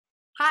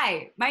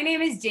Hi, my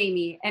name is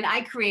Jamie, and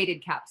I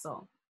created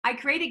Capsule. I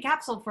created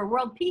Capsule for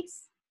world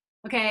peace.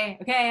 Okay,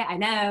 I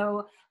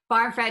know,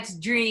 far-fetched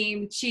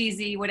dream,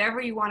 cheesy, whatever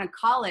you want to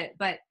call it,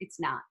 but it's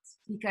not.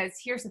 Because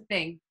here's the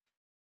thing,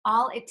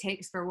 all it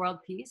takes for world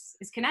peace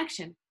is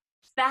connection.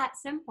 It's that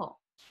simple.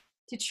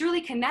 To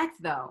truly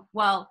connect, though,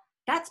 well,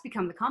 that's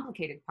become the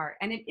complicated part.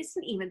 And it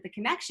isn't even the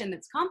connection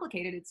that's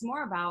complicated, it's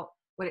more about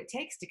what it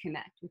takes to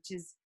connect, which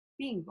is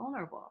being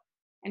vulnerable.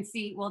 And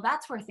see, well,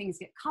 that's where things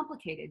get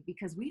complicated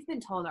because we've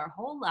been told our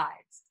whole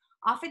lives,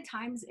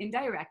 oftentimes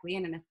indirectly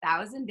and in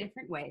 1,000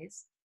 different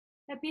ways,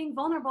 that being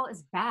vulnerable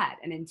is bad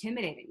and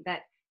intimidating,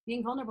 that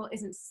being vulnerable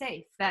isn't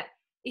safe, that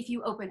if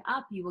you open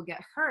up, you will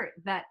get hurt,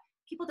 that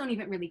people don't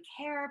even really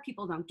care,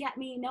 people don't get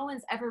me, no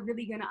one's ever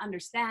really going to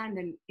understand,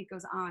 and it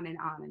goes on and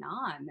on and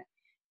on.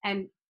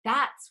 And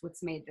that's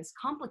what's made this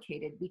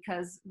complicated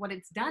because what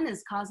it's done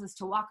is cause us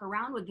to walk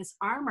around with this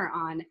armor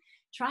on,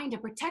 trying to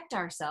protect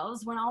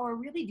ourselves when all we're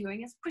really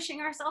doing is pushing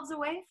ourselves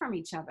away from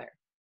each other.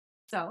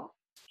 So,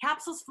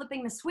 Capsule's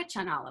flipping the switch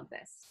on all of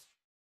this,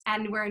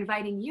 and we're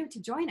inviting you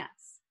to join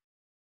us.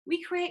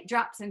 We create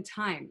drops in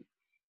time.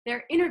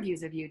 They're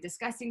interviews of you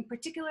discussing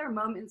particular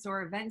moments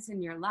or events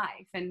in your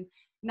life. And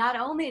not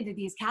only do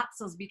these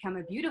capsules become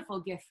a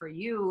beautiful gift for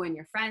you and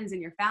your friends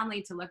and your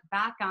family to look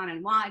back on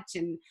and watch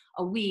in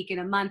a week, in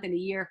a month, in a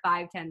year,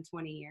 5, 10,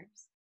 20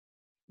 years,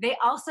 they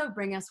also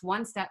bring us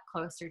one step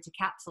closer to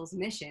Capsule's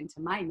mission,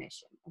 to my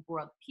mission of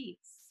world peace.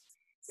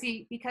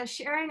 See, because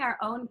sharing our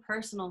own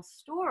personal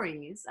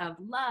stories of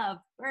love,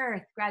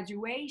 birth,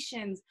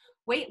 graduations,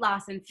 weight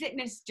loss and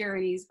fitness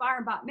journeys, bar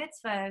and bat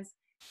mitzvahs,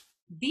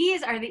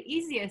 these are the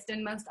easiest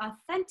and most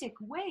authentic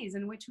ways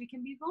in which we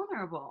can be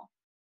vulnerable.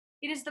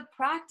 It is the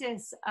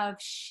practice of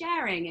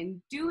sharing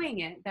and doing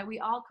it that we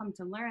all come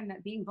to learn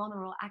that being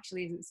vulnerable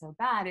actually isn't so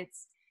bad.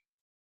 It's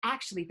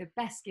actually the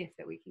best gift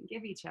that we can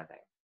give each other.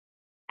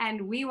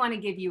 And we want to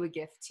give you a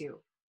gift too.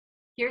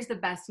 Here's the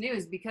best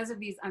news. Because of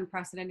these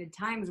unprecedented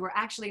times, we're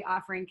actually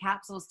offering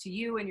capsules to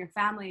you and your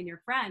family and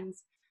your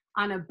friends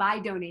on a by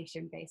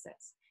donation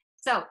basis.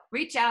 So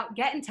reach out,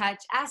 get in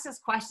touch, ask us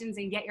questions,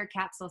 and get your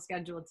capsule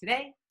scheduled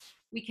today.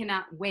 We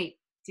cannot wait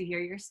to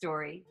hear your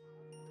story.